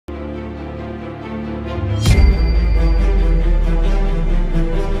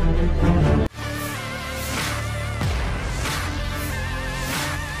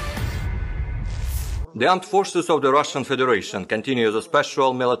The armed forces of the Russian Federation continue the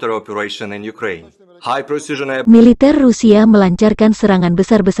special military operation in Ukraine. High precision air... Militer Rusia melancarkan serangan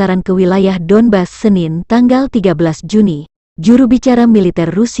besar-besaran ke wilayah Donbass Senin, tanggal 13 Juni. Juru bicara Militer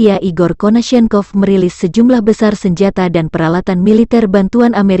Rusia Igor Konashenkov merilis sejumlah besar senjata dan peralatan militer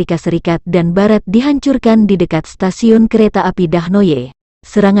bantuan Amerika Serikat dan Barat dihancurkan di dekat stasiun kereta api Dachnoye.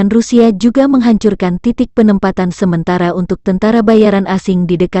 Serangan Rusia juga menghancurkan titik penempatan sementara untuk tentara bayaran asing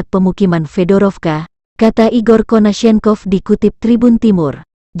di dekat pemukiman Fedorovka, kata Igor Konashenkov dikutip Tribun Timur.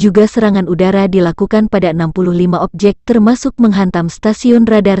 Juga serangan udara dilakukan pada 65 objek termasuk menghantam stasiun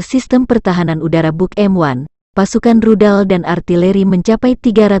radar sistem pertahanan udara Buk M1, pasukan rudal dan artileri mencapai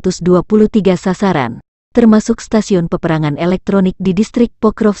 323 sasaran, termasuk stasiun peperangan elektronik di distrik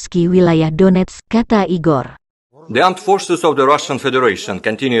Pokrovsky wilayah Donetsk, kata Igor. The armed forces of the Russian Federation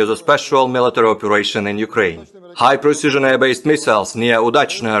continue the special military operation in Ukraine. High-precision air-based missiles near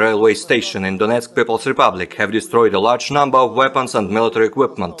Dachnoye railway station in Donetsk People's Republic have destroyed a large number of weapons and military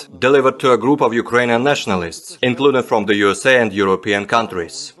equipment delivered to a group of Ukrainian nationalists, including from the USA and European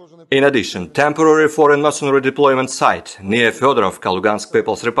countries. In addition, temporary foreign mercenary deployment site near Fedorovka, Lugansk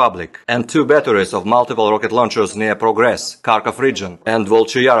People's Republic, and 2 batteries of multiple rocket launchers near Progress, Kharkov region, and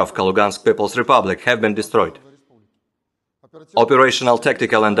Volchayarovka, Lugansk People's Republic have been destroyed. Operational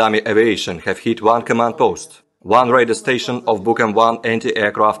tactical and army aviation have hit 1 command post, 1 radar station of Buk M1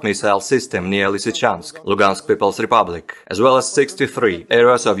 anti-aircraft missile system near Lysychansk, Lugansk People's Republic, as well as 63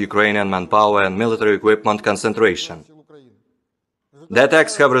 areas of Ukrainian manpower and military equipment concentration. The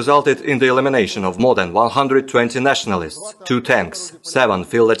attacks have resulted in the elimination of more than 120 nationalists, 2 tanks, 7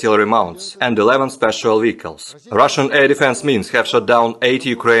 field artillery mounts, and 11 special vehicles. Russian air defense means have shot down 8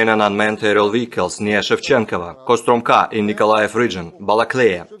 Ukrainian unmanned aerial vehicles near Shevchenkova, Kostromka in Nikolaev region,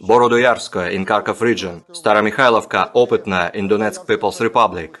 Balakleya, Borodoyarskoye in Kharkov region, Staromikhailivka, Opytnaya in Donetsk People's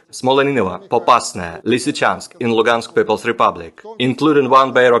Republic, Smoleninovo, Popasnaya, Lysychansk in Lugansk People's Republic, including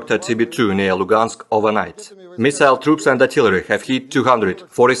 1 Bayraktar TB2 near Lugansk overnight. Missile troops and artillery have hit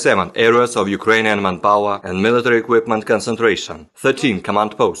 247 areas of Ukrainian manpower and military equipment concentration, 13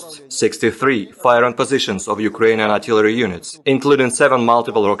 command posts, 63 firing positions of Ukrainian artillery units, including 7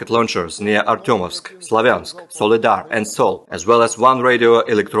 multiple rocket launchers near Artyomovsk, Slavyansk, Solidar and Sol, as well as 1 radio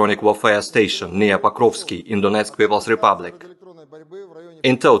electronic warfare station near Pokrovsky in Donetsk People's Republic.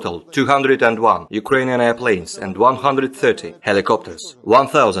 In total, 201 Ukrainian airplanes and 130 helicopters,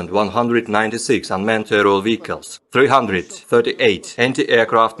 1,196 unmanned aerial vehicles, 338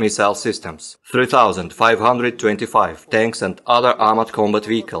 anti-aircraft missile systems, 3,525 tanks and other armored combat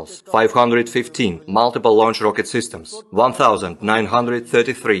vehicles, 515 multiple launch rocket systems,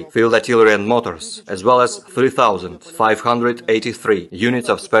 1,933 field artillery and motors, as well as 3,583 units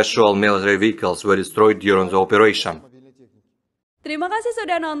of special military vehicles were destroyed during the operation. Terima kasih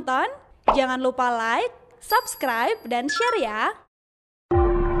sudah nonton, jangan lupa like, subscribe, dan share ya!